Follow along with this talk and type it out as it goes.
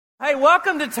Hey,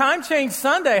 welcome to Time Change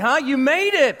Sunday, huh? You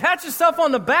made it. Pat yourself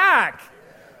on the back.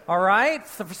 All right?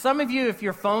 So for some of you, if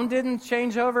your phone didn't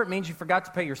change over, it means you forgot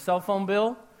to pay your cell phone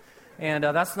bill. And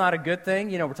that's not a good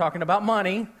thing. You know, we're talking about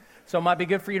money. So it might be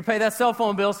good for you to pay that cell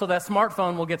phone bill so that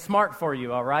smartphone will get smart for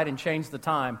you, all right, and change the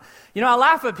time. You know, I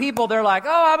laugh at people. They're like, oh,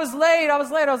 I was late.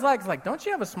 It's like, don't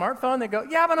you have a smartphone? They go,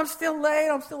 yeah, but I'm still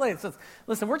late. So,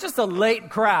 listen, we're just a late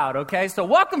crowd, okay? So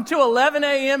welcome to 11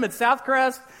 a.m. at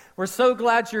Southcrest. We're so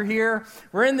glad you're here.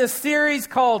 We're in this series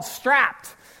called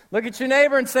Strapped. Look at your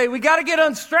neighbor and say, we got to get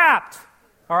unstrapped,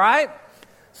 all right?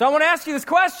 So I want to ask you this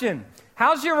question.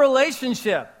 How's your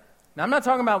relationship? Now, I'm not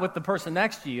talking about with the person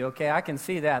next to you, okay? I can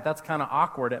see that. That's kind of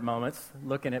awkward at moments,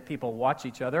 looking at people watch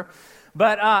each other.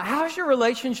 But how's your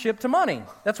relationship to money?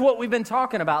 That's what we've been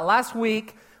talking about. Last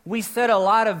week, we said a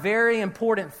lot of very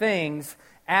important things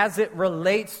as it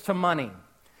relates to money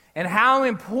and how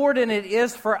important it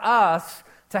is for us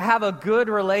to have a good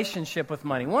relationship with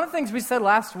money. One of the things we said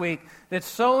last week that's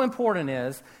so important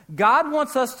is God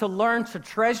wants us to learn to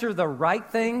treasure the right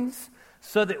things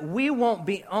so that we won't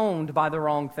be owned by the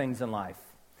wrong things in life.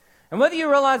 And whether you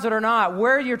realize it or not,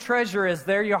 where your treasure is,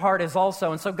 there your heart is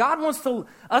also. And so God wants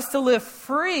us to live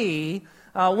free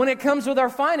when it comes with our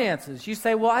finances. You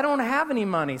say, well, I don't have any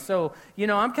money, so, you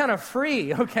know, I'm kind of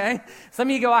free, okay? Some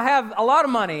of you go, I have a lot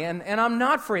of money, and I'm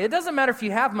not free. It doesn't matter if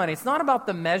you have money. It's not about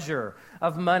the measure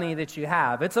of money that you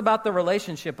have. It's about the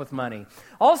relationship with money.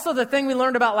 Also, the thing we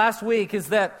learned about last week is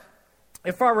that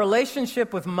if our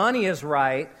relationship with money is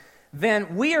right,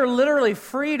 then we are literally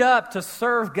freed up to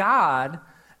serve God,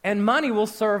 and money will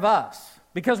serve us.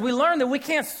 Because we learned that we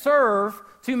can't serve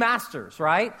two masters,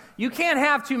 right? You can't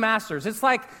have two masters. It's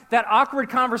like that awkward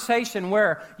conversation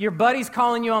where your buddy's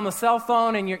calling you on the cell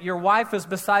phone and your wife is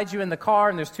beside you in the car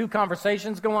and there's two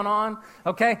conversations going on,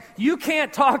 okay? You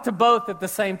can't talk to both at the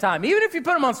same time. Even if you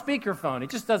put them on speakerphone, it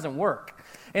just doesn't work.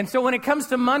 And so when it comes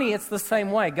to money, it's the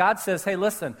same way. God says, hey,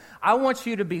 listen, I want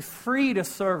you to be free to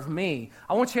serve me.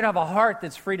 I want you to have a heart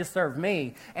that's free to serve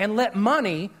me and let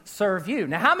money serve you.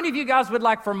 Now, how many of you guys would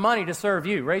like for money to serve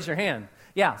you? Raise your hand.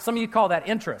 Yeah, some of you call that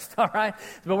interest, all right?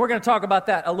 But we're going to talk about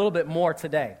that a little bit more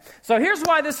today. So here's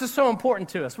why this is so important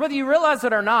to us. Whether you realize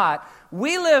it or not,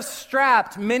 we live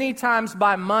strapped many times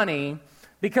by money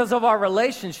because of our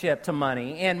relationship to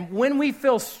money. And when we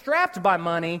feel strapped by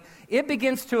money, it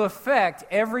begins to affect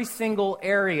every single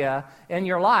area in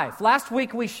your life. Last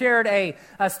week, we shared a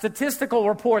statistical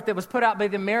report that was put out by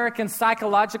the American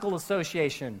Psychological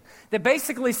Association that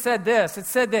basically said this. It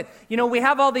said that, you know, we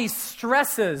have all these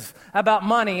stresses about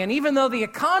money, and even though the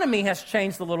economy has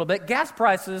changed a little bit, gas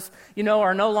prices, you know,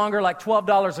 are no longer like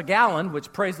 $12 a gallon,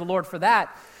 which praise the Lord for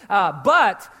that,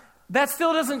 but that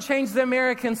still doesn't change the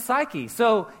American psyche.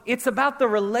 So it's about the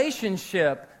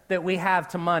relationship that we have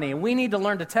to money, and we need to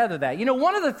learn to tether that. You know,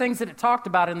 one of the things that it talked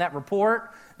about in that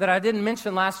report that I didn't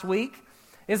mention last week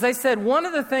is they said one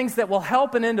of the things that will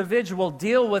help an individual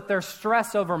deal with their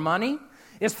stress over money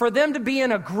is for them to be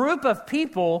in a group of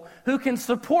people who can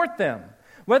support them.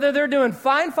 Whether they're doing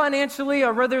fine financially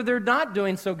or whether they're not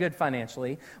doing so good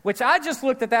financially, which I just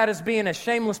looked at that as being a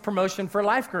shameless promotion for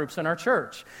life groups in our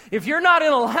church. If you're not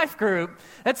in a life group,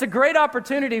 that's a great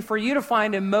opportunity for you to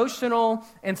find emotional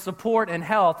and support and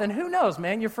health. And who knows,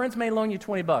 man, your friends may loan you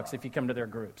 $20 if you come to their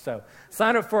group. So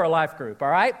sign up for a life group, all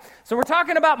right? So we're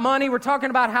talking about money. We're talking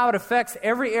about how it affects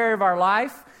every area of our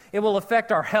life. It will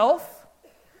affect our health.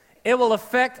 It will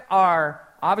affect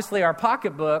obviously our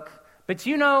pocketbook. But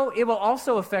you know, it will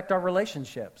also affect our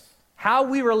relationships. How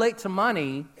we relate to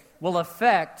money will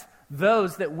affect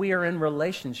those that we are in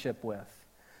relationship with.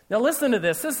 Now listen to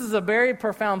this. This is a very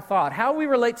profound thought. How we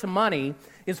relate to money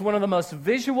is one of the most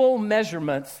visual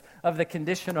measurements of the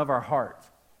condition of our heart.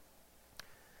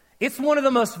 It's one of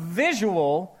the most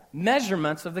visual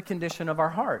measurements of the condition of our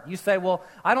heart. You say, well,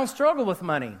 I don't struggle with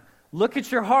money. Look at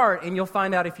your heart and you'll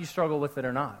find out if you struggle with it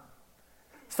or not.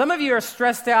 Some of you are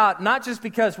stressed out, not just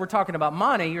because we're talking about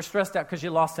money, you're stressed out because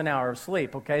you lost an hour of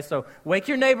sleep, okay? So wake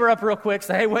your neighbor up real quick,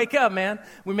 say, hey, wake up, man.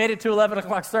 We made it to 11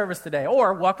 o'clock service today.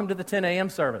 Or welcome to the 10 a.m.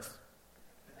 service.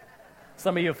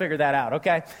 Some of you will figure that out,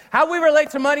 okay? How we relate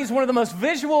to money is one of the most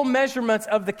visual measurements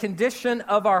of the condition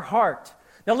of our heart.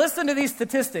 Now listen to these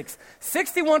statistics.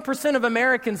 61% of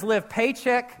Americans live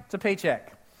paycheck to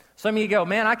paycheck. Some of you go,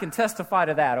 man, I can testify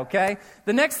to that, okay?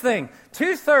 The next thing,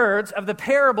 2/3 of the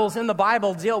parables in the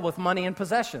Bible deal with money and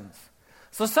possessions.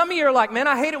 So some of you are like, man,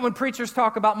 I hate it when preachers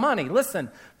talk about money. Listen,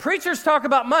 preachers talk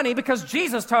about money because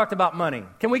Jesus talked about money.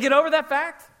 Can we get over that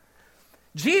fact?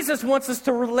 Jesus wants us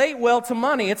to relate well to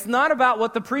money. It's not about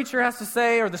what the preacher has to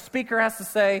say or the speaker has to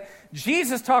say.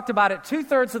 Jesus talked about it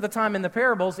 2/3 of the time in the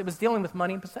parables. It was dealing with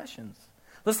money and possessions.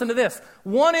 Listen to this.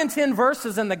 1 in 10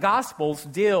 verses in the Gospels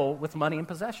deal with money and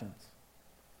possessions.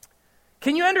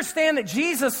 Can you understand that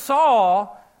Jesus saw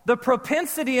the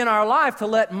propensity in our life to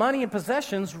let money and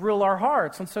possessions rule our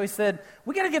hearts? And so he said,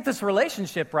 we got to get this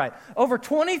relationship right. Over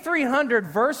 2,300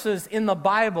 verses in the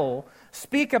Bible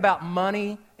speak about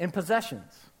money and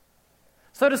possessions.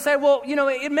 So to say, well,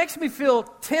 it makes me feel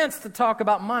tense to talk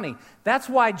about money. That's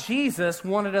why Jesus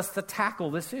wanted us to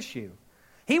tackle this issue.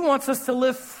 He wants us to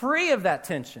live free of that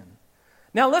tension.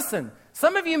 Now listen,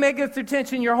 some of you may go through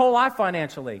tension your whole life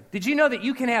financially. Did you know that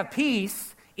you can have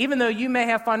peace even though you may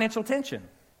have financial tension?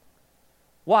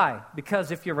 Why?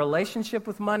 Because if your relationship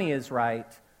with money is right,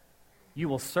 you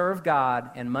will serve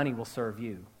God and money will serve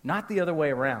you, not the other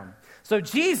way around. So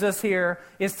Jesus here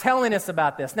is telling us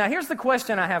about this. Now here's the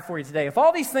question I have for you today. If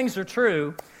all these things are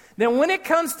true, then when it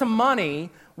comes to money,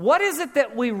 what is it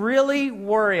that we really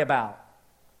worry about?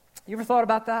 You ever thought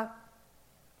about that?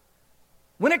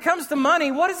 When it comes to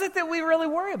money, what is it that we really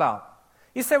worry about?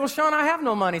 You say, well, Sean, I have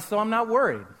no money, so I'm not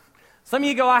worried. Some of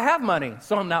you go, I have money,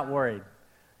 so I'm not worried.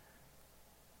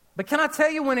 But can I tell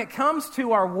you, when it comes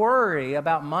to our worry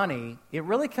about money, it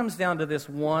really comes down to this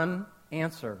one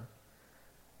answer.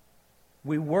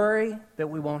 We worry that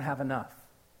we won't have enough.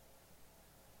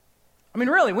 I mean,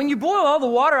 really, when you boil all the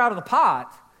water out of the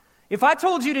pot, if I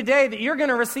told you today that you're going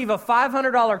to receive a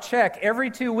 $500 check every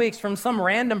 2 weeks from some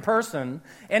random person,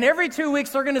 and every 2 weeks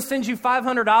they're going to send you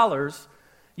 $500,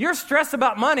 you're stressed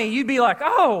about money, you'd be like,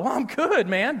 oh, I'm good,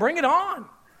 man, bring it on.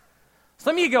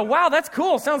 Some of you go, wow, that's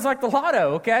cool, sounds like the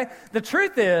lotto, okay? The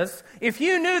truth is, if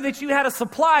you knew that you had a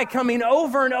supply coming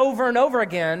over and over and over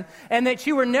again, and that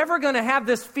you were never going to have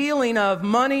this feeling of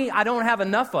money I don't have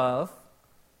enough of,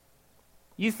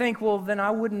 you think, well, then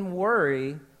I wouldn't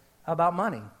worry about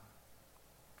money.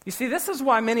 You see, this is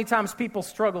why many times people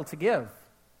struggle to give.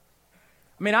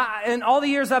 I mean, in all the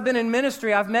years I've been in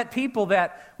ministry, I've met people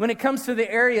that when it comes to the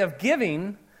area of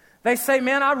giving, they say,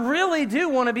 man, I really do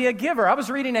want to be a giver. I was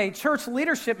reading a church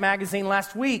leadership magazine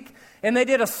last week, and they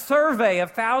did a survey of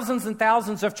thousands and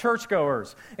thousands of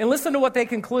churchgoers. And listen to what they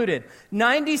concluded.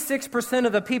 96%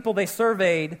 of the people they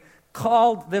surveyed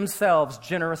called themselves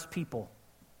generous people.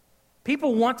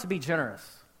 People want to be generous.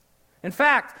 In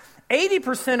fact,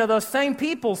 80% of those same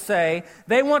people say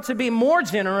they want to be more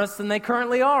generous than they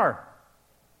currently are.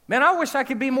 Man, I wish I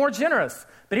could be more generous.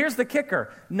 But here's the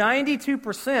kicker.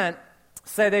 92%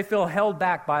 say they feel held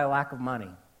back by a lack of money.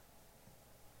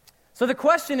 So the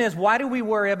question is, why do we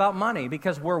worry about money?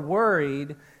 Because we're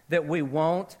worried that we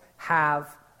won't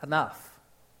have enough.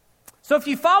 So if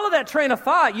you follow that train of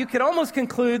thought, you could almost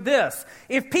conclude this.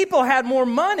 If people had more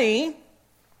money,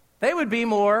 they would be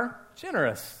more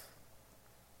generous.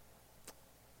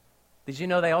 Did you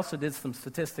know they also did some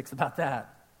statistics about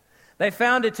that? They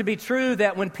found it to be true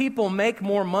that when people make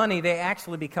more money, they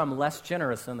actually become less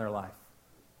generous in their life.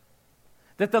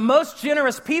 That the most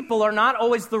generous people are not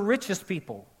always the richest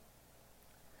people,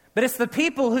 but it's the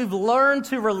people who've learned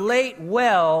to relate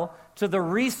well to the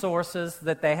resources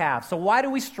that they have. So why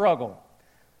do we struggle?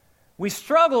 We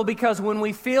struggle because when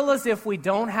we feel as if we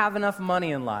don't have enough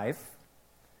money in life,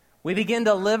 we begin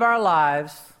to live our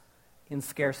lives in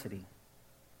scarcity.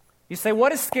 You say,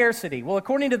 what is scarcity? Well,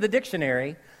 according to the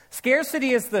dictionary,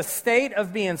 scarcity is the state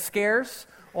of being scarce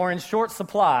or in short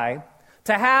supply,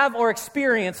 to have or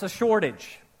experience a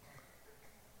shortage.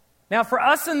 Now, for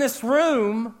us in this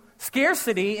room,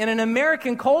 scarcity in an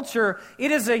American culture, it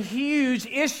is a huge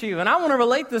issue. And I want to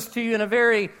relate this to you in a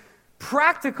very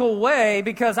practical way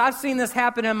because I've seen this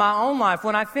happen in my own life.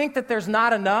 When I think that there's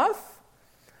not enough,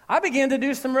 I begin to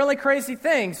do some really crazy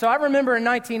things. So I remember in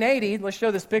 1980, let's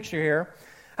show this picture here.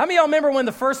 How many of y'all remember when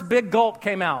the first Big Gulp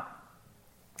came out?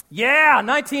 Yeah,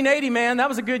 1980, man, that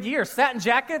was a good year. Satin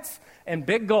jackets and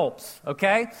big gulps,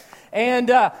 okay?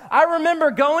 And I remember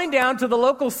going down to the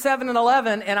local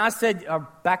 7-Eleven, and I said,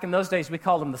 back in those days, we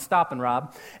called them the Stop and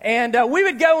Rob, and we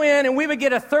would go in and we would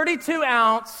get a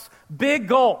 32-ounce Big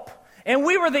Gulp. And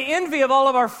we were the envy of all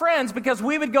of our friends because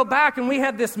we would go back and we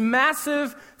had this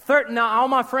massive, now all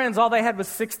my friends, all they had was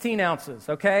 16 ounces,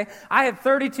 okay? I had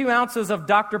 32 ounces of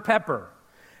Dr. Pepper.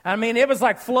 I mean, it was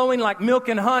like flowing like milk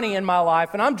and honey in my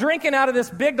life. And I'm drinking out of this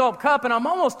Big Gulp cup, and I'm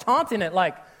almost taunting it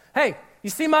like, hey,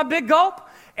 you see my Big Gulp?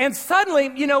 And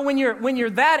suddenly, you know, when you're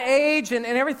that age and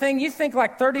everything, you think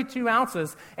like 32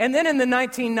 ounces. And then in the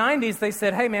 1990s, they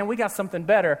said, hey, man, we got something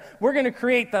better. We're going to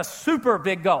create the super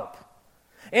Big Gulp.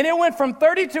 And it went from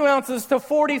 32 ounces to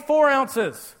 44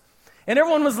 ounces. And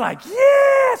everyone was like,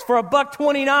 yes, for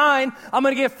 $1.29, I'm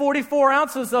going to get 44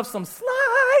 ounces of some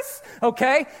slide nice.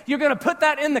 Okay? You're going to put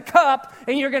that in the cup,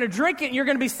 and you're going to drink it, and you're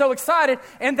going to be so excited.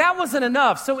 And that wasn't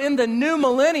enough. So in the new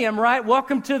millennium, right?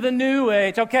 Welcome to the new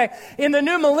age. Okay? In the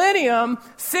new millennium,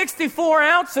 64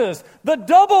 ounces. The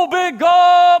double big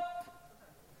gulp.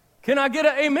 Can I get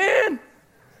an amen?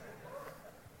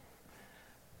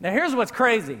 Now, here's what's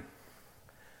crazy.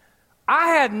 I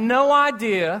had no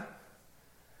idea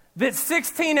that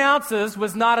 16 ounces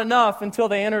was not enough until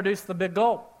they introduced the big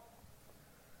gulp.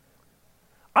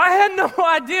 I had no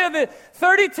idea that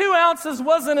 32 ounces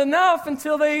wasn't enough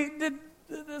until they did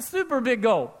the super big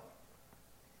gulp.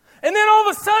 And then all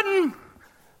of a sudden,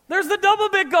 there's the double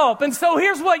big gulp. And so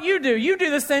here's what you do. You do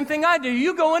the same thing I do.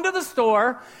 You go into the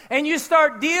store and you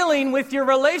start dealing with your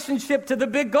relationship to the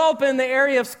big gulp in the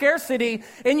area of scarcity.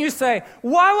 And you say,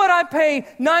 why would I pay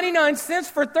 99 cents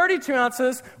for 32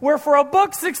 ounces where for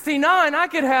 $1.69 I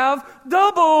could have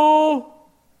double?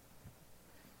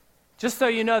 Just so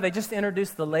you know, they just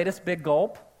introduced the latest big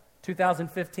gulp,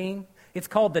 2015. It's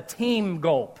called the Team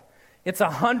Gulp. It's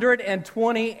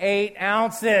 128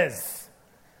 ounces.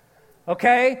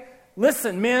 Okay?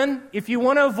 Listen, men, if you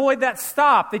want to avoid that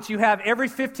stop that you have every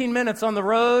 15 minutes on the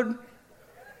road,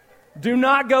 do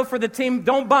not go for the team.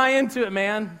 Don't buy into it,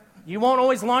 man. You won't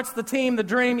always launch the team, the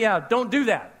dream. Yeah, don't do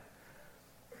that.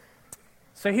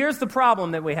 So here's the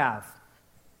problem that we have.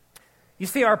 You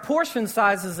see, our portion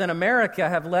sizes in America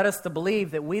have led us to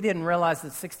believe that we didn't realize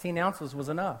that 16 ounces was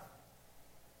enough.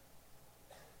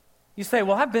 You say,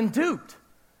 well, I've been duped.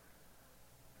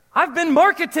 I've been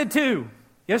marketed to.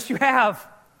 Yes, you have.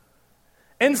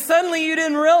 And suddenly you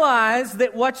didn't realize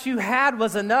that what you had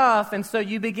was enough, and so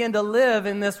you begin to live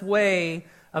in this way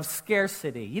of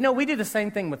scarcity. You know, we do the same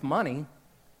thing with money.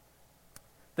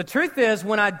 The truth is,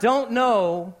 when I don't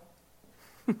know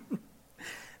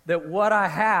that what I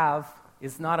have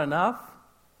is not enough,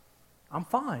 I'm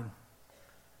fine.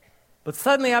 But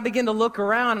suddenly I begin to look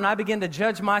around and I begin to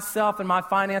judge myself and my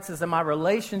finances, and my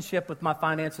relationship with my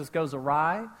finances goes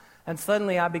awry. And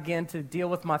suddenly I begin to deal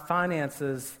with my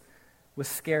finances with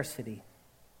scarcity.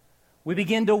 We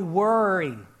begin to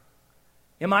worry.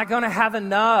 Am I going to have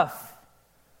enough?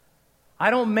 I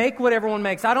don't make what everyone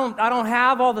makes. I don't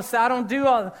have all this. I don't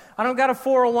got a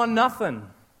 401 nothing.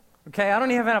 Okay, I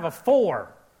don't even have a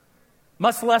 4,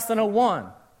 much less than a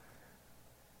 1.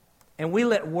 And we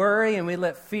let worry and we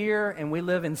let fear and we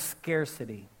live in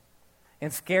scarcity.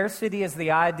 And scarcity is the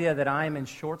idea that I am in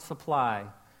short supply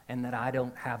and that I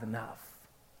don't have enough.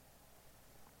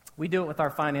 We do it with our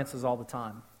finances all the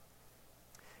time.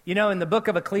 You know, in the book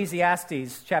of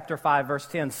Ecclesiastes, chapter 5, verse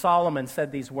 10, Solomon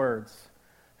said these words,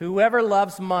 "Whoever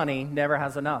loves money never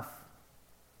has enough."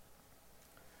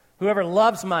 Whoever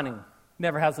loves money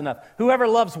never has enough. Whoever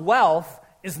loves wealth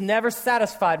is never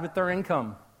satisfied with their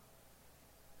income.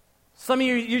 Some of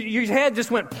you, your head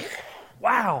just went,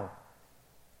 wow.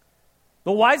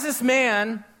 The wisest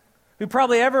man who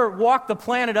probably ever walked the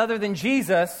planet other than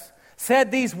Jesus said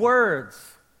these words.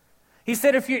 He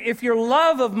said, if your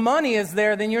love of money is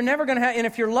there, then you're never going to have, and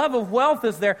if your love of wealth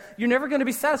is there, you're never going to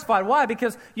be satisfied. Why?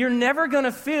 Because you're never going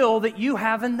to feel that you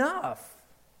have enough.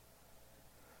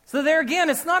 So there again,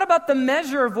 it's not about the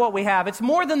measure of what we have. It's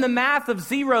more than the math of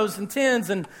zeros and tens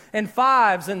and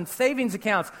fives and savings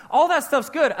accounts. All that stuff's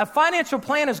good. A financial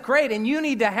plan is great, and you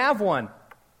need to have one.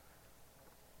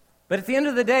 But at the end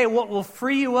of the day, what will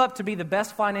free you up to be the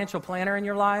best financial planner in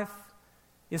your life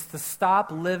is to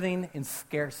stop living in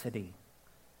scarcity.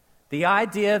 The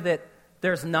idea that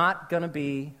there's not going to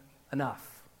be enough.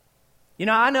 You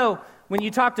know, I know when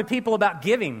you talk to people about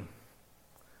giving,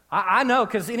 I know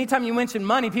because anytime you mention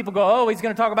money, people go, oh, he's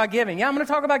going to talk about giving. Yeah, I'm going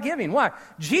to talk about giving. Why?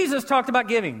 Jesus talked about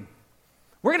giving.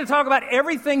 We're going to talk about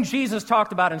everything Jesus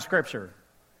talked about in Scripture.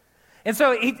 And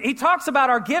so he talks about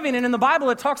our giving, and in the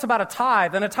Bible it talks about a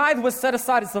tithe, and a tithe was set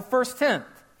aside as the first tenth.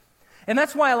 And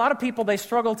that's why a lot of people, they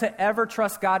struggle to ever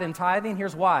trust God in tithing.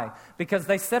 Here's why. Because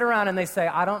they sit around and they say,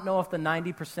 I don't know if the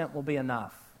 90% will be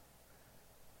enough.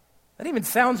 That even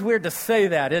sounds weird to say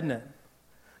that, isn't it?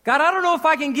 God, I don't know if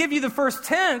I can give you the first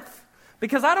tenth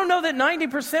because I don't know that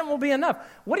 90% will be enough.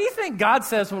 What do you think God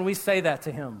says when we say that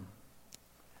to him?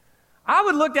 I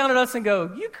would look down at us and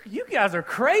go, you guys are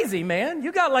crazy, man.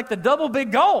 You got like the double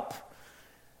big gulp.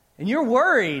 And you're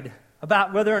worried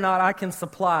about whether or not I can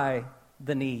supply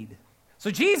the need.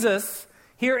 So Jesus,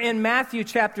 here in Matthew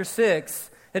chapter 6,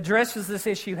 addresses this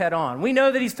issue head on. We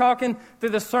know that he's talking through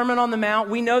the Sermon on the Mount.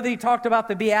 We know that he talked about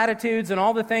the Beatitudes and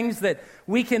all the things that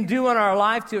we can do in our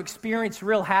life to experience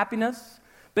real happiness.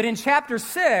 But in chapter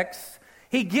 6,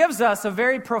 he gives us a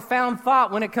very profound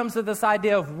thought when it comes to this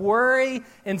idea of worry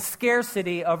and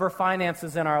scarcity over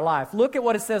finances in our life. Look at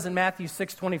what it says in Matthew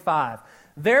 6:25.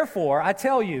 Therefore, I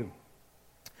tell you,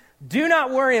 Do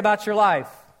not worry about your life,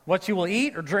 what you will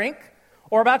eat or drink,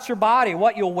 or about your body,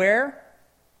 what you'll wear.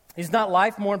 Is not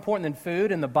life more important than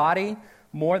food, and the body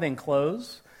more than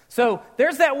clothes? So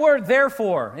there's that word,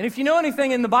 therefore. And if you know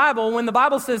anything in the Bible, when the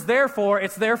Bible says therefore,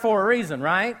 it's there for a reason,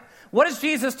 right? What is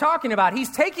Jesus talking about?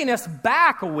 He's taking us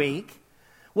back a week.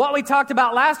 What we talked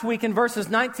about last week in verses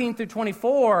 19 through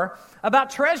 24 about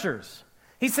treasures.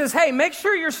 He says, hey, make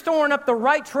sure you're storing up the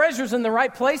right treasures in the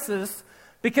right places,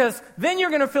 because then you're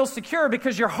going to feel secure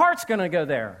because your heart's going to go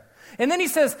there. And then he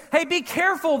says, hey, be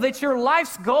careful that your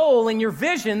life's goal and your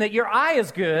vision, that your eye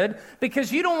is good,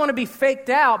 because you don't want to be faked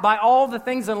out by all the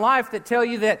things in life that tell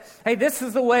you that, hey, this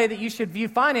is the way that you should view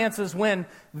finances, when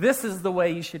this is the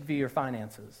way you should view your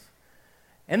finances.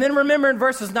 And then remember in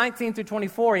verses 19 through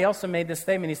 24, he also made this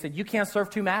statement. He said, you can't serve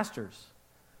two masters.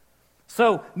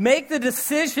 So make the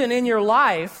decision in your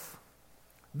life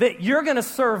that you're going to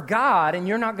serve God and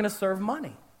you're not going to serve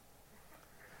money.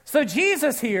 So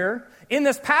Jesus here, in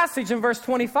this passage in verse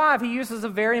 25, he uses a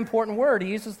very important word. He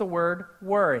uses the word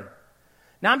worry.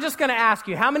 Now, I'm just going to ask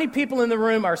you, how many people in the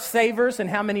room are savers and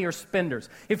how many are spenders?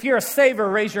 If you're a saver,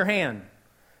 raise your hand.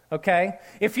 Okay?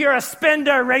 If you're a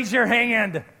spender, raise your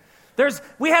hand.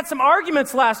 We had some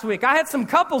arguments last week. I had some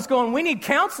couples going, we need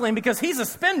counseling because he's a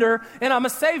spender and I'm a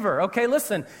saver. Okay,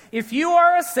 listen. If you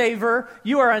are a saver,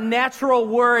 you are a natural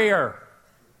worrier.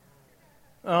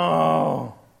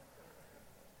 Oh.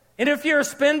 And if you're a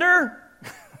spender,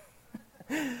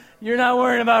 you're not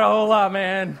worrying about a whole lot,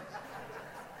 man.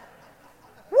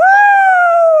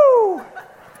 Woo!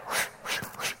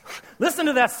 Listen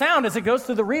to that sound as it goes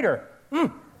through the reader.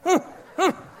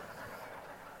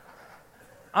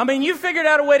 I mean, you figured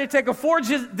out a way to take a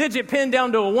 4-digit pin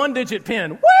down to a 1-digit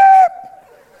pin. Whoop!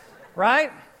 Right?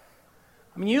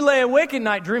 I mean, you lay awake at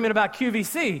night dreaming about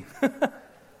QVC.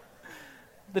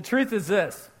 The truth is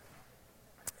this.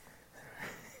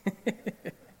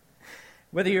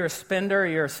 Whether you're a spender or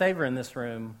you're a saver in this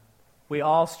room, we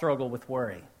all struggle with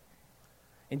worry.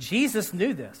 And Jesus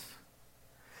knew this.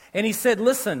 And he said,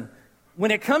 listen,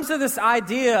 when it comes to this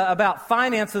idea about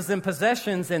finances and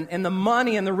possessions and the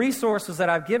money and the resources that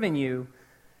I've given you,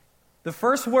 the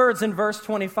first words in verse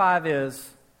 25 is,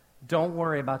 don't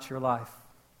worry about your life.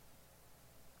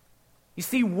 You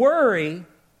see, worry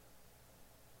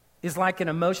is like an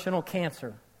emotional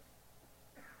cancer.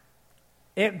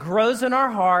 It grows in our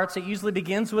hearts. It usually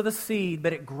begins with a seed,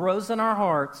 but it grows in our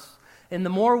hearts. And the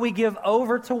more we give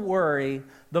over to worry,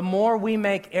 the more we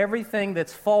make everything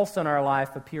that's false in our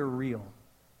life appear real.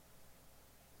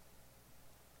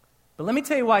 But let me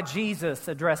tell you why Jesus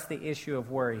addressed the issue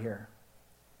of worry here.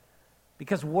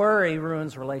 Because worry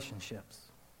ruins relationships.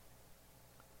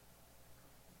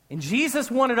 And Jesus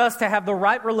wanted us to have the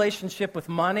right relationship with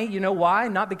money. You know why?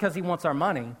 Not because he wants our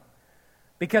money.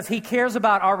 Because he cares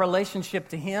about our relationship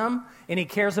to him, and he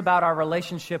cares about our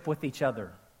relationship with each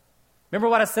other. Remember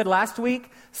what I said last week?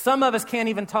 Some of us can't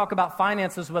even talk about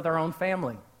finances with our own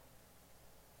family.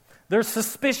 There's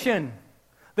suspicion.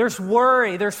 There's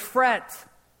worry. There's fret.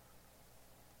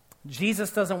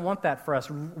 Jesus doesn't want that for us.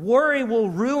 Worry will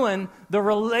ruin the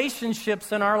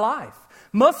relationships in our life.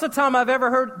 Most of the time I've ever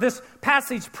heard this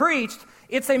passage preached,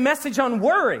 it's a message on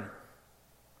worry.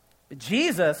 But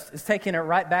Jesus is taking it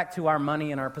right back to our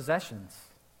money and our possessions.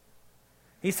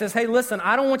 He says, hey, listen,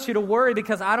 I don't want you to worry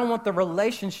because I don't want the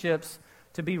relationships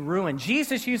to be ruined.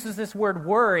 Jesus uses this word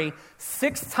worry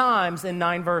 6 times in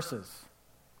 9 verses.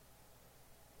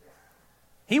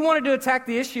 He wanted to attack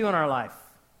the issue in our life.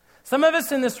 Some of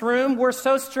us in this room, we're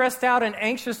so stressed out and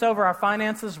anxious over our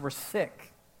finances, we're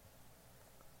sick.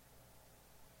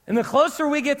 And the closer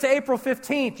we get to April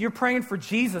 15th, you're praying for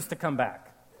Jesus to come back.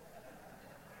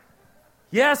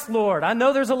 Yes, Lord, I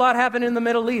know there's a lot happening in the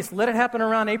Middle East. Let it happen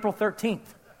around April 13th.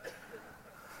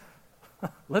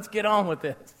 Let's get on with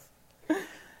this.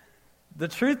 The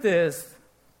truth is,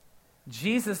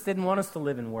 Jesus didn't want us to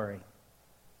live in worry.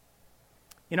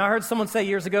 You know, I heard someone say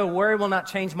years ago, worry will not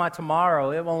change my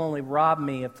tomorrow. It will only rob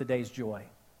me of today's joy.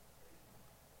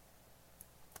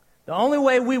 The only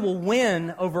way we will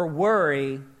win over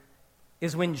worry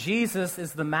is when Jesus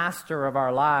is the master of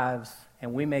our lives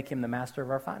and we make him the master of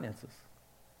our finances.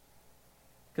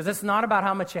 Because it's not about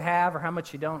how much you have or how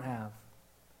much you don't have.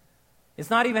 It's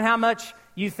not even how much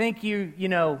you think you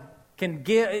can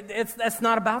give. That's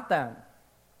not about that.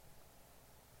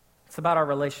 It's about our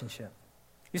relationship.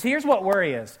 You see, here's what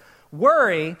worry is.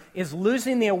 Worry is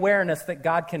losing the awareness that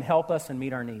God can help us and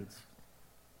meet our needs.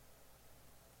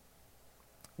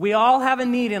 We all have a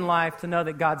need in life to know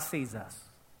that God sees us.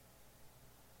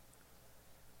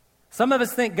 Some of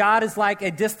us think God is like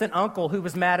a distant uncle who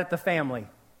was mad at the family.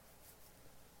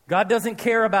 God doesn't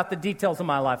care about the details of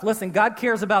my life. Listen, God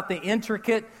cares about the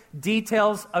intricate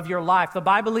details of your life. The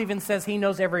Bible even says He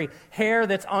knows every hair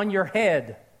that's on your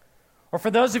head. Or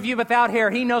for those of you without hair,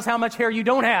 He knows how much hair you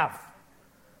don't have.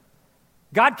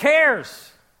 God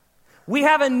cares. We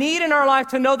have a need in our life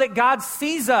to know that God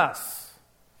sees us.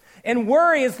 And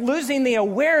worry is losing the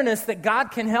awareness that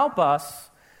God can help us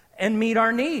and meet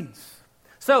our needs.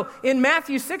 So in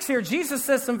Matthew 6 here, Jesus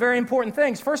says some very important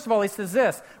things. First of all, He says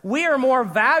this: we are more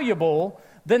valuable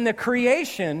than the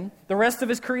creation, the rest of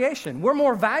His creation. We're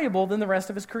more valuable than the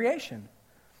rest of His creation.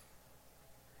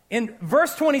 In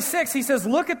verse 26, He says,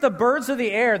 look at the birds of the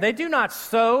air. They do not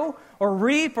sow or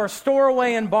reap or store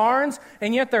away in barns,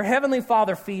 and yet their heavenly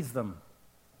Father feeds them.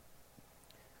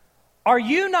 Are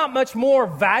you not much more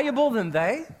valuable than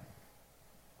they?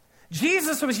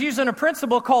 Jesus was using a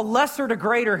principle called lesser to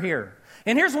greater here.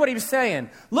 And here's what He was saying.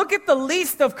 Look at the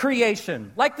least of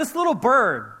creation, like this little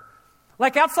bird.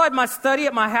 Like outside my study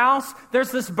at my house,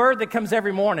 there's this bird that comes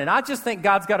every morning. I just think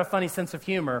God's got a funny sense of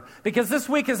humor. Because this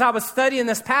week as I was studying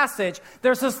this passage,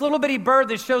 there's this little bitty bird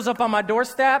that shows up on my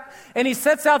doorstep. And he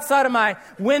sits outside of my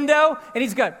window and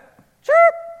he's going,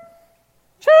 chirp,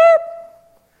 chirp.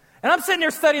 And I'm sitting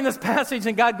there studying this passage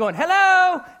and God going,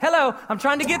 hello, hello. I'm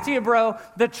trying to get to you, bro.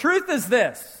 The truth is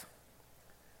this.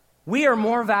 We are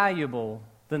more valuable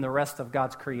than the rest of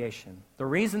God's creation. The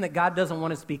reason that God doesn't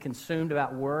want us to be consumed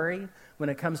about worry when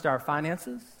it comes to our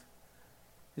finances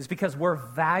is because we're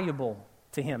valuable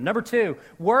to Him. Number two,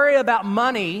 worry about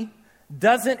money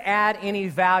doesn't add any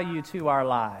value to our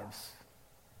lives.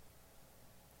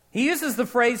 He uses the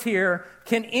phrase here,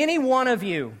 can any one of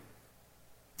you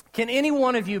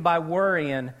by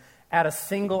worrying add a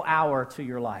single hour to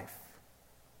your life?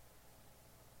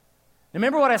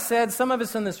 Remember what I said? Some of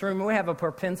us in this room, we have a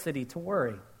propensity to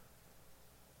worry.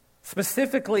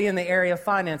 Specifically in the area of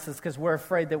finances because we're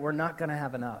afraid that we're not going to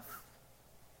have enough.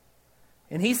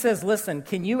 And He says, listen,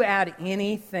 can you add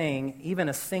anything, even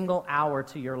a single hour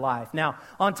to your life? Now,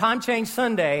 on Time Change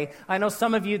Sunday, I know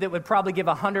some of you that would probably give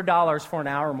 $100 for an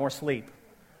hour more sleep,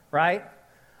 right?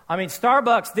 I mean,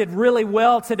 Starbucks did really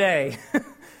well today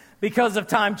because of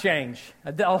time change.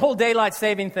 The whole daylight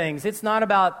saving things, it's not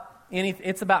about anything,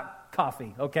 it's about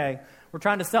coffee, okay? We're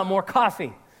trying to sell more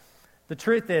coffee. The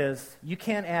truth is, you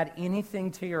can't add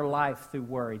anything to your life through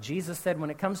worry. Jesus said when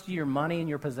it comes to your money and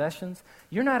your possessions,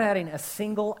 you're not adding a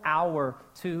single hour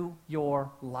to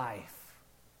your life.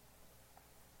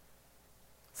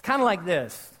 It's kind of like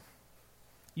this.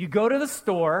 You go to the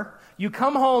store, you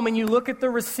come home and you look at the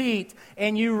receipt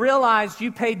and you realize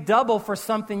you paid double for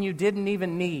something you didn't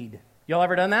even need. Y'all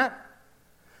ever done that?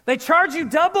 They charge you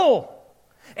double.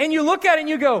 And you look at it and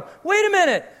you go, wait a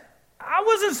minute, I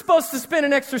wasn't supposed to spend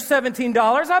an extra $17.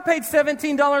 I paid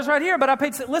 $17 right here, but I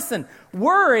paid... Listen,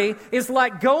 worry is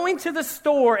like going to the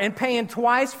store and paying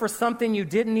twice for something you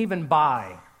didn't even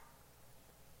buy.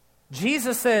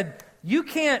 Jesus said, you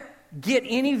can't get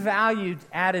any value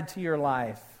added to your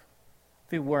life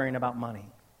through worrying about money.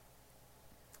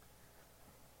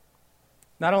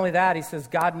 Not only that, He says,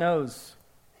 God knows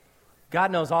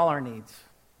all our needs.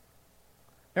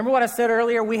 Remember what I said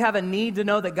earlier? We have a need to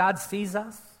know that God sees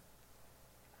us.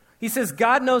 He says,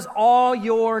 God knows all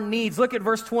your needs. Look at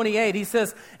verse 28. He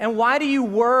says, and why do you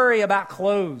worry about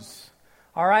clothes?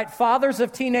 All right, fathers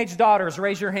of teenage daughters,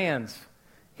 raise your hands.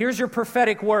 Here's your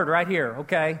prophetic word right here,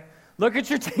 okay? Look at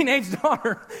your teenage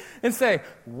daughter and say,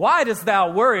 why dost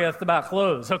thou worriest about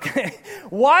clothes, okay?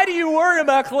 Why do you worry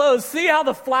about clothes? See how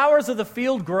the flowers of the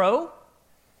field grow?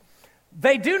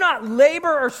 They do not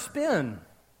labor or spin.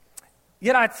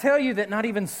 Yet I tell you that not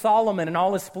even Solomon in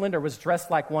all his splendor was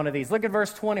dressed like one of these. Look at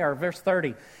verse 20 or verse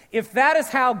 30. If that is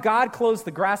how God clothes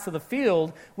the grass of the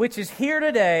field, which is here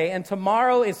today and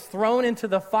tomorrow is thrown into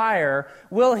the fire,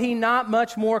 will He not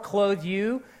much more clothe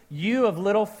you, you of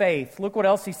little faith? Look what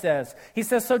else He says. He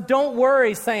says, so don't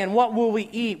worry saying, what will we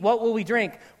eat? What will we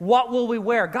drink? What will we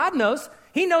wear? God knows.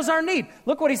 He knows our need.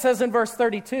 Look what He says in verse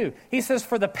 32. He says,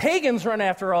 for the pagans run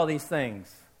after all these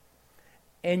things.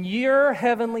 And your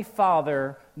heavenly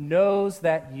Father knows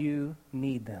that you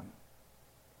need them.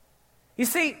 You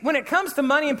see, when it comes to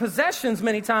money and possessions,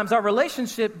 many times our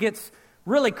relationship gets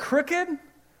really crooked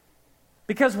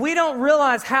because we don't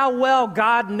realize how well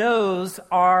God knows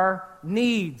our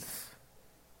needs.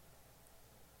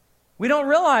 We don't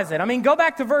realize it. I mean, go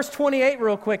back to verse 28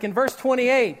 real quick. In verse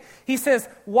 28, He says,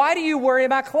 why do you worry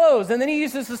about clothes? And then He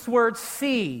uses this word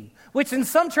see, which in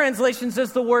some translations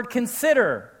is the word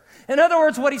consider. In other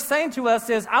words, what He's saying to us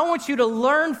is, I want you to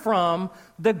learn from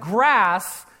the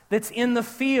grass that's in the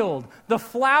field, the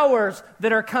flowers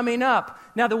that are coming up.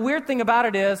 Now, the weird thing about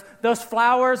it is those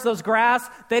flowers, those grass,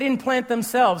 they didn't plant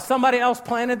themselves. Somebody else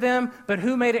planted them, but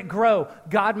who made it grow?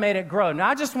 God made it grow. Now,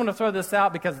 I just want to throw this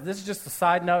out because this is just a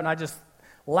side note, and I just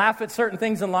laugh at certain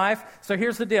things in life. So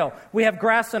here's the deal. We have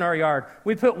grass in our yard.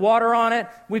 We put water on it.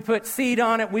 We put seed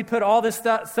on it. We put all this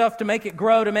stuff to make it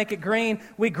grow, to make it green.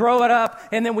 We grow it up,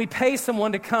 and then we pay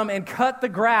someone to come and cut the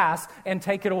grass and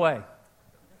take it away.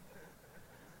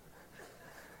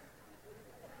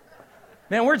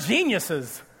 Man, we're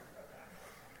geniuses.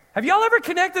 Have y'all ever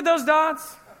connected those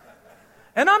dots?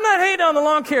 And I'm not hating on the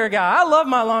lawn care guy. I love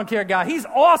my lawn care guy. He's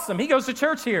awesome. He goes to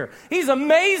church here. He's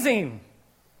amazing.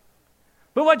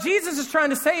 But what Jesus is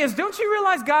trying to say is, don't you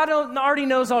realize God already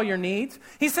knows all your needs?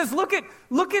 He says, look at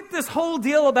this whole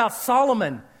deal about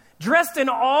Solomon, dressed in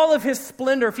all of his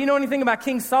splendor. If you know anything about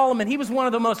King Solomon, he was one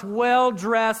of the most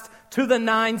well-dressed to the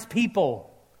nines people.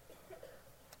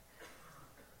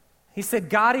 He said,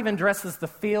 God even dresses the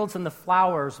fields and the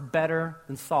flowers better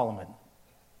than Solomon.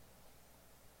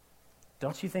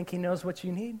 Don't you think he knows what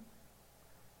you need?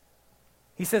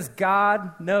 He says,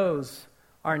 God knows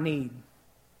our need.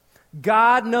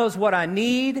 God knows what I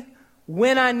need,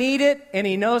 when I need it, and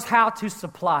he knows how to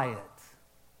supply it.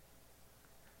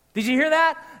 Did you hear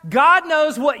that? God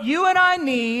knows what you and I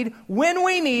need, when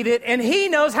we need it, and he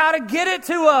knows how to get it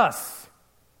to us.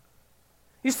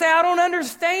 You say, I don't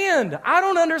understand. I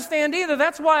don't understand either.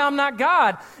 That's why I'm not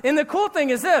God. And the cool thing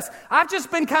is this. I've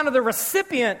just been kind of the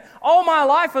recipient all my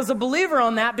life as a believer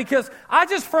on that because I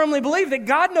just firmly believe that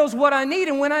God knows what I need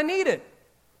and when I need it.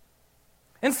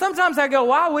 And sometimes I go,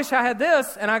 well, I wish I had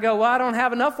this. And I go, well, I don't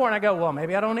have enough for it. And I go, well,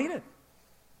 maybe I don't need it.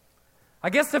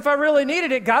 I guess if I really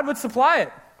needed it, God would supply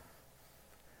it.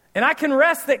 And I can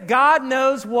rest that God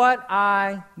knows what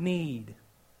I need.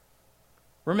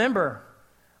 Remember,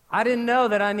 I didn't know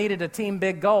that I needed a Team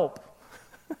Big Gulp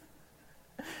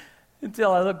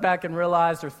until I looked back and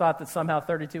realized or thought that somehow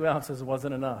 32 ounces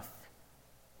wasn't enough.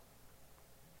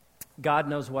 God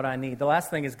knows what I need. The last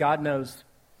thing is God knows,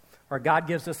 or God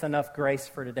gives us enough grace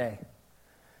for today.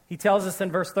 He tells us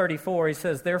in verse 34, he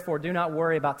says, therefore, do not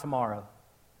worry about tomorrow.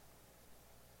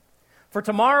 For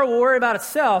tomorrow will worry about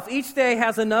itself. Each day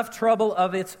has enough trouble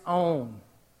of its own.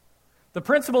 The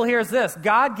principle here is this.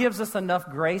 God gives us enough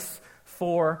grace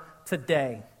for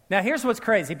today. Now, here's what's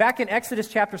crazy. Back in Exodus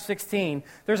chapter 16,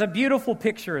 there's a beautiful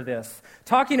picture of this,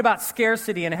 talking about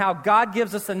scarcity and how God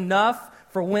gives us enough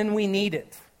for when we need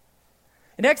it.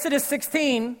 In Exodus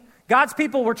 16, God's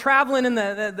people were traveling in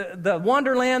the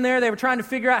wonderland there. They were trying to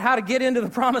figure out how to get into the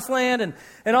promised land.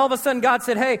 And all of a sudden God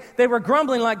said, hey, they were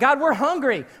grumbling like, God, we're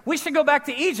hungry. We should go back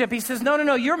to Egypt. He says,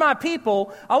 no, you're my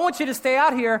people. I want you to stay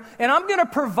out here and I'm going to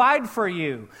provide for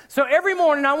you. So every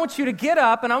morning I want you to get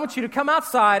up and I want you to come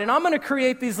outside and I'm going to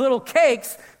create these little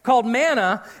cakes called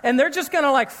manna, and they're just going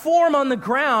to like form on the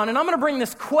ground, and I'm going to bring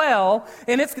this quail,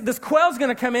 and this quail's going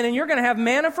to come in, and you're going to have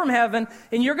manna from heaven,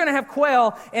 and you're going to have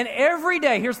quail, and every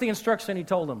day, here's the instruction he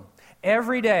told them,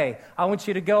 every day, I want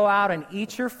you to go out and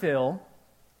eat your fill,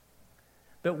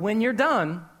 but when you're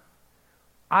done,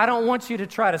 I don't want you to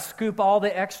try to scoop all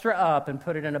the extra up and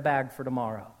put it in a bag for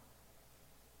tomorrow.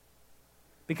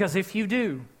 Because if you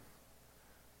do,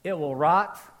 it will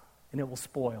rot and it will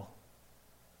spoil.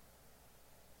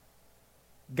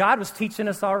 God was teaching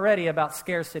us already about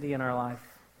scarcity in our life.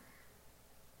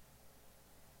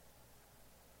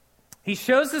 He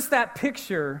shows us that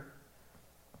picture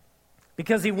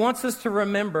because he wants us to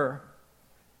remember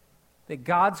that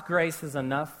God's grace is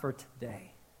enough for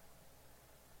today.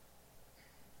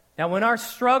 Now, when our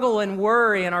struggle and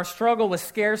worry and our struggle with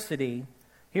scarcity,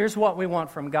 here's what we want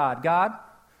from God. God,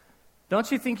 don't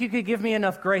you think you could give me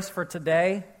enough grace for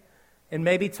today and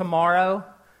maybe tomorrow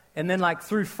and then like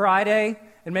through Friday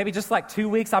and maybe just like 2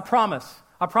 weeks? I promise,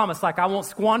 like I won't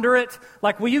squander it.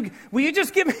 Like, will you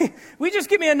just give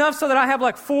me enough so that I have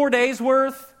like 4 days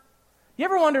worth? You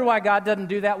ever wonder why God doesn't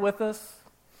do that with us?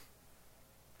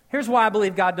 Here's why I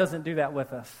believe God doesn't do that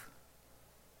with us.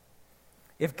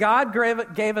 If God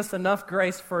gave us enough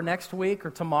grace for next week or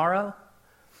tomorrow,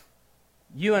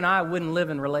 you and I wouldn't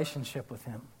live in relationship with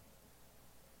him.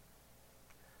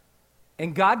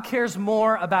 And God cares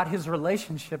more about his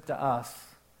relationship to us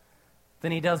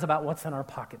than he does about what's in our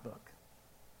pocketbook.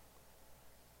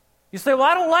 You say, well,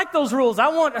 I don't like those rules.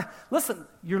 Listen,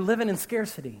 you're living in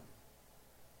scarcity.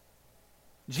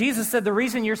 Jesus said the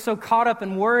reason you're so caught up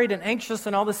and worried and anxious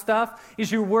and all this stuff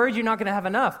is you're worried you're not going to have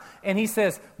enough. And he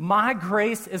says, my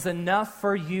grace is enough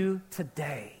for you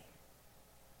today.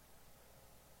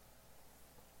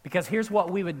 Because here's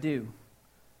what we would do.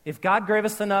 If God gave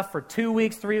us enough for 2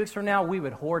 weeks, 3 weeks from now, we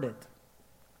would hoard it.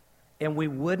 and we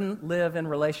wouldn't live in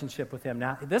relationship with him.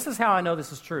 Now, this is how I know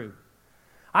this is true.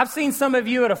 I've seen some of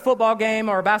you at a football game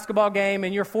or a basketball game,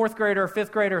 and your fourth grader or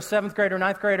fifth grader or seventh grader or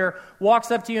ninth grader walks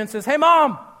up to you and says, "Hey,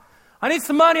 Mom, I need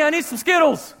some money. I need some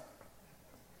Skittles."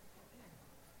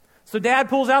 So Dad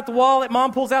pulls out the wallet,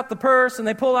 Mom pulls out the purse, and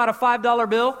they pull out a $5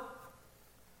 bill.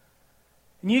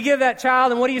 And you give that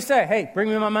child, and what do you say? "Hey, bring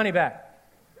me my money back.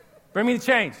 Bring me the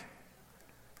change."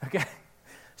 Okay?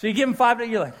 So you give them $5.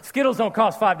 You're like, "Skittles don't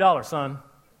cost $5, son."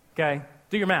 Okay?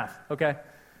 Do your math, okay?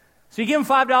 So you give them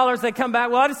 $5, they come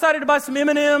back, "Well, I decided to buy some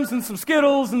M&Ms and some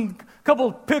Skittles and a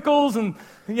couple pickles," and,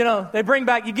 they bring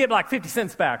back, you get like 50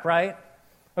 cents back, right?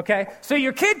 Okay? So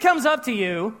your kid comes up to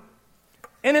you,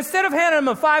 and instead of handing him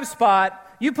a 5 spot,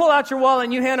 you pull out your wallet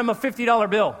and you hand him a $50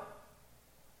 bill.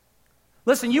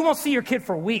 Listen, you won't see your kid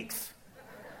for weeks.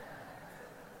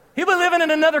 He'll be living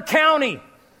in another county.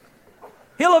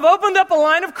 He'll have opened up a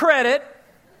line of credit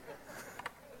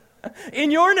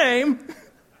in your name.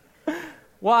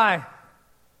 Why?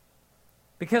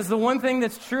 Because the one thing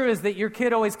that's true is that your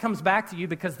kid always comes back to you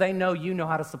because they know you know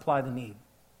how to supply the need.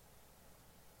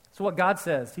 That's what God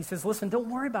says. He says, listen, don't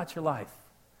worry about your life.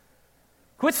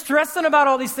 Quit stressing about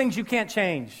all these things you can't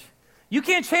change. You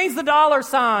can't change the dollar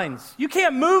signs. You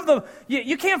can't move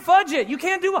you can't fudge it. You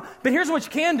can't do it. But here's what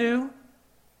you can do.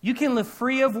 You can live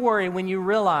free of worry when you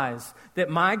realize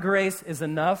that my grace is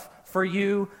enough for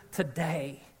you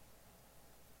today.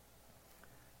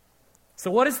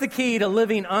 So what is the key to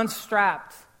living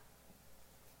unstrapped?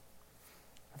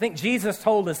 I think Jesus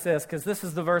told us this because this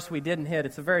is the verse we didn't hit.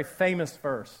 It's a very famous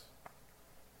verse.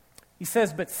 He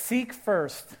says, "But seek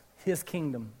first his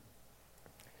kingdom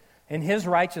and his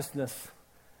righteousness,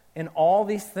 and all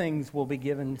these things will be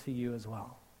given to you as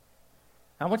well."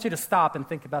 I want you to stop and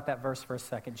think about that verse for a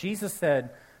second. Jesus said,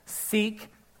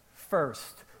 "Seek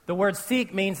first." The word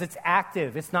seek means it's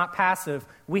active. It's not passive.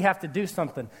 We have to do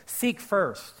something. Seek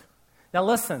first. Now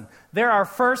listen, there are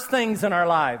first things in our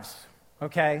lives,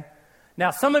 okay? Now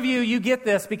some of you get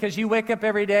this because you wake up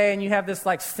every day and you have this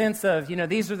sense of,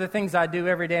 these are the things I do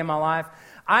every day in my life.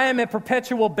 I am a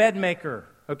perpetual bed maker,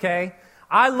 okay?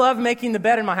 I love making the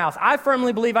bed in my house. I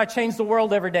firmly believe I change the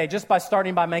world every day just by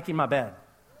starting by making my bed.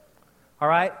 All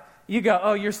right? You go,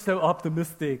 "Oh, you're so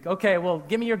optimistic." Okay, well,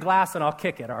 give me your glass and I'll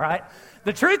kick it, all right?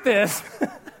 The truth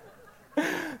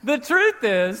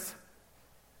is,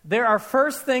 there are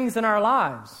first things in our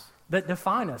lives that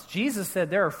define us. Jesus said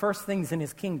there are first things in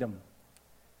his kingdom.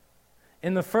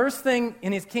 And the first thing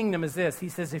in his kingdom is this. He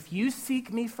says, if you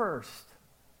seek me first,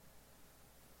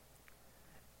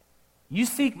 you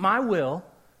seek my will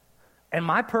and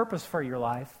my purpose for your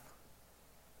life,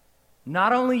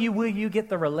 not only will you get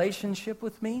the relationship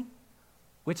with me,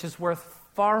 which is worth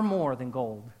far more than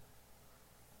gold,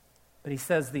 but he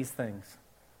says these things,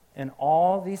 and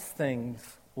all these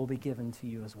things will be given to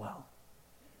you as well.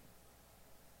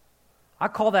 I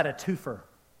call that a twofer.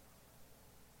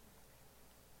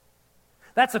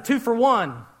 That's a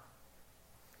 2-for-1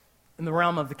 in the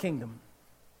realm of the kingdom.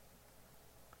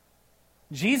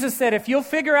 Jesus said, if you'll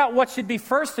figure out what should be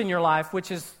first in your life,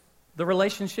 which is the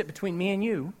relationship between me and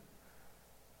you,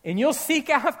 and you'll seek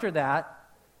after that,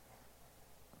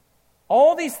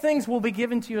 all these things will be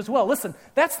given to you as well. Listen,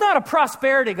 that's not a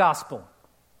prosperity gospel.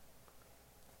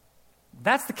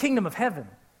 That's the kingdom of heaven.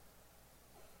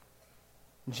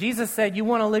 Jesus said, you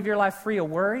want to live your life free of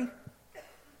worry?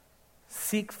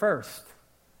 Seek first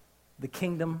the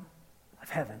kingdom of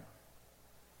heaven.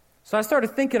 So I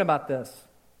started thinking about this.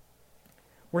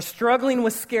 We're struggling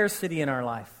with scarcity in our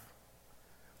life.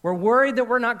 We're worried that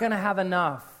we're not going to have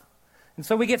enough. And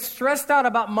so we get stressed out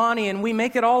about money and we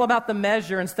make it all about the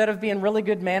measure instead of being really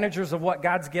good managers of what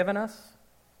God's given us.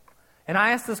 And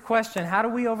I asked this question, how do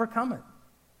we overcome it?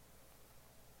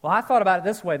 Well, I thought about it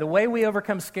this way. The way we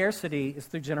overcome scarcity is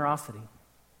through generosity.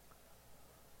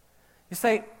 You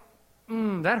say,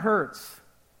 that hurts.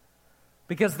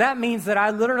 Because that means that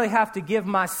I literally have to give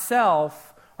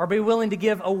myself or be willing to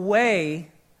give away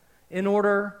in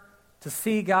order to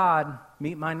see God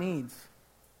meet my needs.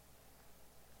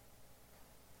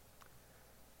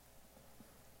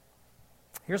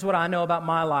 Here's what I know about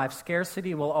my life.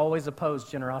 Scarcity will always oppose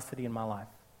generosity in my life.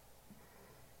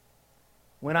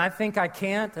 When I think I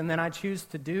can't and then I choose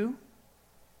to do,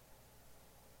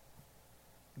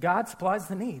 God supplies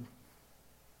the need.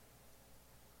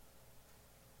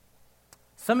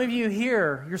 Some of you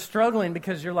here, you're struggling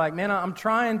because you're like, man, I'm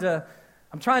trying to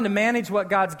manage what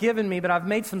God's given me, but I've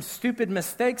made some stupid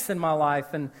mistakes in my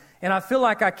life, and I feel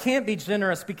like I can't be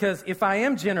generous because if I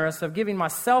am generous of giving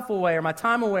myself away or my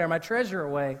time away or my treasure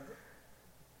away,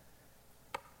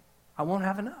 I won't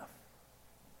have enough.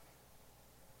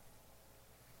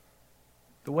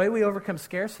 The way we overcome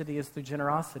scarcity is through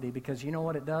generosity, because you know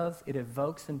what it does? It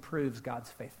evokes and proves God's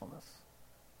faithfulness.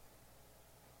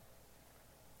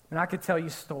 And I could tell you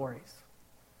stories.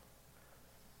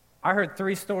 I heard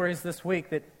 3 stories this week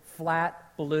that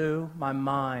flat blew my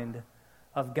mind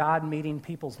of God meeting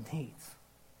people's needs.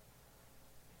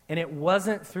 And it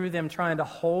wasn't through them trying to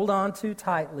hold on too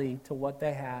tightly to what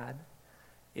they had.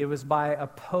 It was by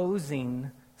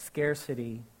opposing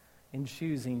scarcity and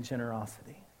choosing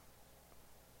generosity.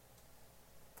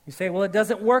 You say, well, it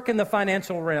doesn't work in the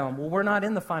financial realm. Well, we're not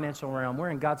in the financial realm. We're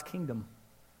in God's kingdom.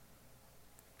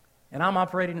 And I'm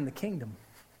operating in the kingdom.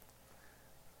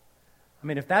 I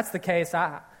mean, if that's the case,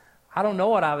 I don't know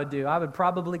what I would do. I would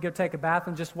probably go take a bath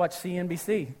and just watch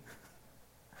CNBC.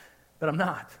 But I'm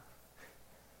not.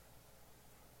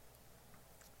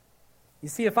 You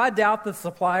see, if I doubt the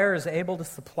supplier is able to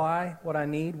supply what I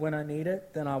need when I need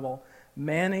it, then I will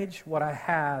manage what I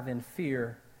have in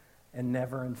fear and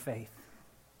never in faith.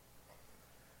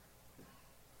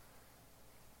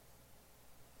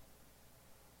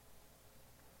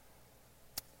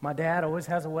 My dad always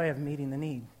has a way of meeting the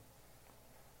need.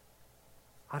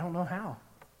 I don't know how.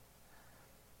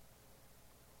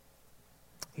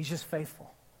 He's just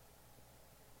faithful.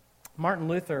 Martin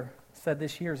Luther said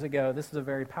this years ago. This is a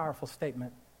very powerful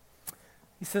statement.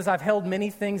 He says, I've held many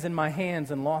things in my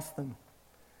hands and lost them,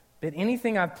 but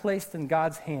anything I've placed in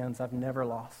God's hands, I've never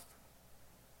lost.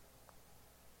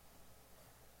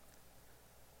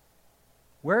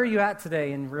 Where are you at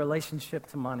today in relationship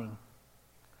to money?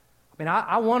 I mean,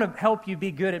 I want to help you be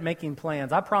good at making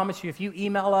plans. I promise you, if you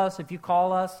email us, if you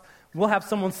call us, we'll have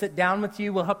someone sit down with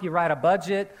you. We'll help you write a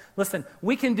budget. Listen,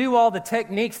 we can do all the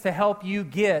techniques to help you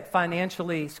get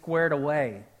financially squared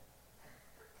away.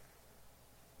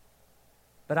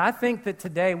 But I think that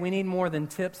today we need more than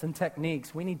tips and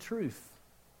techniques. We need truth.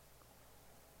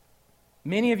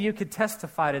 Many of you could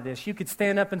testify to this. You could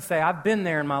stand up and say, I've been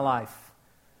there in my life.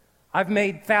 I've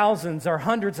made thousands or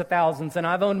hundreds of thousands, and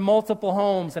I've owned multiple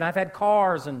homes, and I've had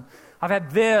cars, and I've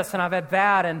had this, and I've had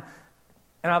that, and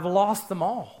I've lost them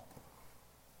all.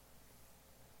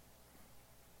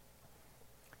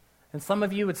 And some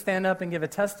of you would stand up and give a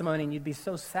testimony, and you'd be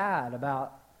so sad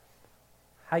about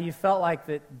how you felt like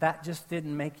that just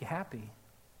didn't make you happy.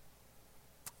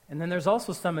 And then there's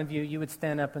also some of you would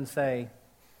stand up and say,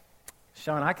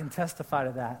 Sean, I can testify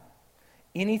to that.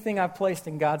 Anything I've placed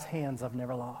in God's hands, I've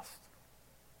never lost.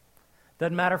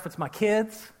 Doesn't matter if it's my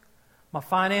kids, my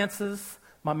finances,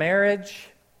 my marriage,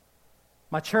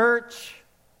 my church,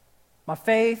 my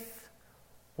faith,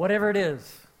 whatever it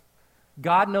is.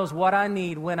 God knows what I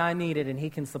need when I need it, and He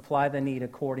can supply the need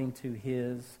according to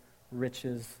His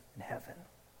riches in heaven.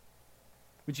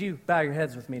 Would you bow your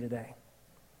heads with me today?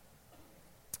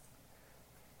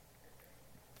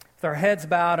 With our heads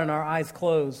bowed and our eyes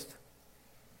closed,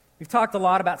 we've talked a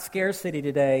lot about scarcity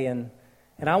today, and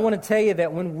I want to tell you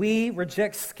that when we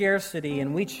reject scarcity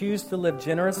and we choose to live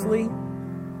generously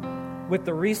with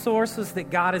the resources that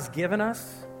God has given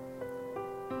us,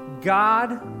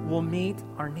 God will meet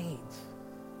our needs.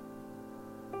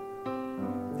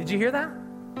 Did you hear that?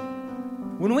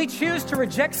 When we choose to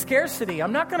reject scarcity,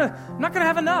 I'm not gonna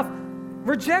have enough.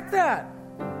 Reject that.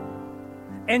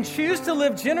 And choose to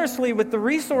live generously with the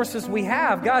resources we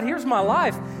have. God, here's my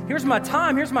life. Here's my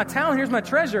time. Here's my talent. Here's my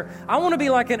treasure. I want to be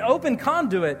like an open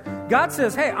conduit. God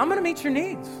says, hey, I'm going to meet your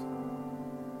needs.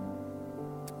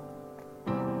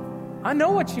 I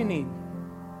know what you need.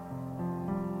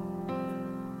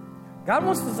 God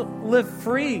wants us to live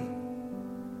free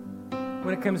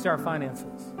when it comes to our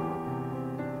finances.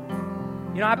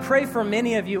 You know, I pray for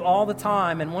many of you all the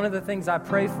time, and one of the things I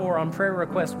pray for on Prayer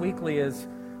Request Weekly is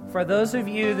for those of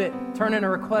you that turn in a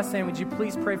request saying, would you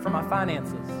please pray for my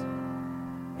finances?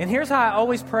 And here's how I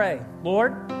always pray.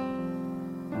 Lord,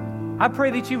 I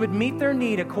pray that you would meet their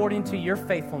need according to your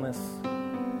faithfulness.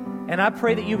 And I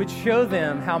pray that you would show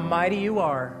them how mighty you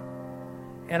are.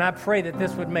 And I pray that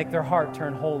this would make their heart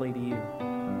turn holy to you.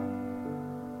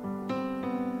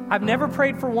 I've never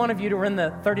prayed for one of you to win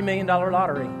the $30 million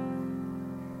lottery,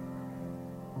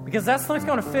 because that's not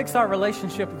going to fix our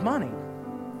relationship with money.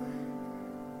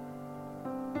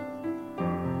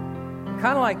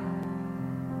 Kind of like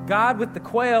God with the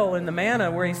quail and the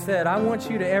manna, where He said, I want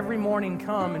you to every morning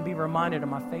come and be reminded of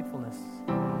my faithfulness.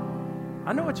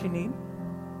 I know what you need.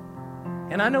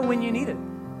 And I know when you need it.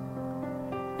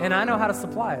 And I know how to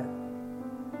supply it.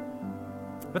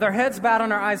 With our heads bowed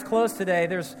and our eyes closed today,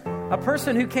 there's a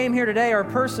person who came here today, or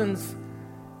persons,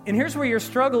 and here's where your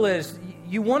struggle is.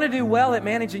 You want to do well at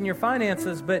managing your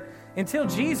finances, but until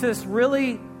Jesus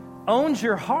really owns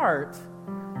your heart,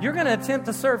 you're going to attempt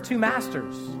to serve two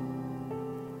masters.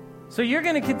 So you're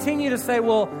going to continue to say,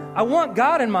 well, I want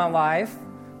God in my life,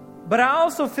 but I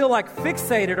also feel like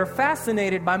fixated or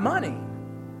fascinated by money.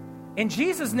 And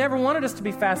Jesus never wanted us to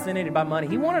be fascinated by money.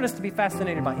 He wanted us to be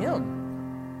fascinated by Him.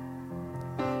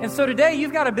 And so today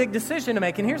you've got a big decision to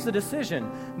make, and here's the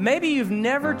decision. Maybe you've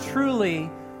never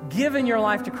truly given your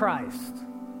life to Christ.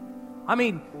 I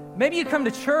mean, maybe you come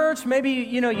to church, maybe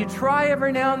you try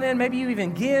every now and then, maybe you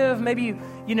even give, maybe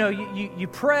you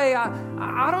pray.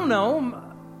 I don't know.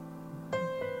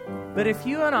 But if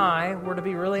you and I were to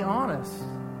be really honest,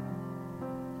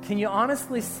 can you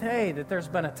honestly say that there's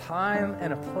been a time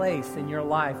and a place in your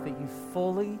life that you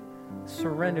fully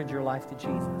surrendered your life to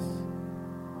Jesus?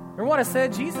 Remember what I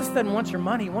said? Jesus doesn't want your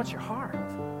money, He wants your heart.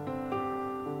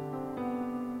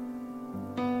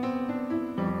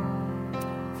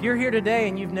 If you're here today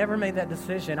and you've never made that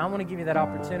decision, I want to give you that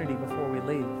opportunity before we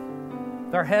leave.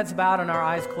 With our heads bowed and our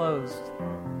eyes closed.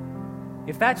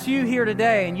 If that's you here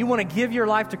today and you want to give your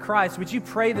life to Christ, would you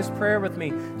pray this prayer with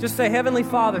me? Just say, Heavenly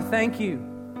Father, thank you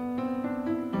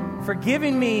for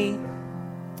giving me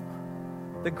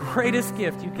the greatest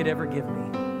gift you could ever give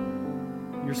me,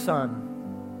 your Son.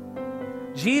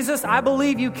 Jesus, I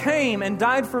believe you came and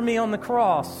died for me on the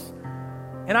cross,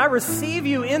 and I receive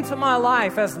you into my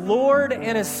life as Lord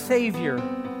and as Savior.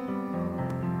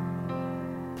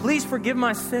 Please forgive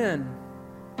my sin,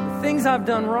 the things I've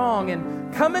done wrong, and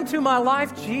come into my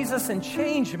life, Jesus, and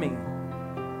change me.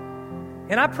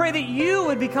 And I pray that you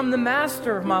would become the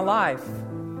master of my life,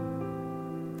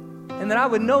 and that I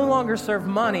would no longer serve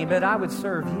money, but I would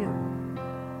serve you.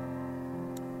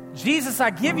 Jesus, I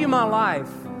give you my life.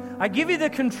 I give you the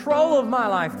control of my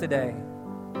life today.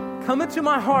 Come into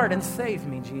my heart and save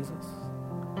me, Jesus.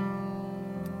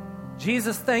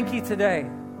 Jesus, thank you today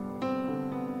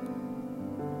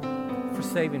for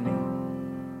saving me.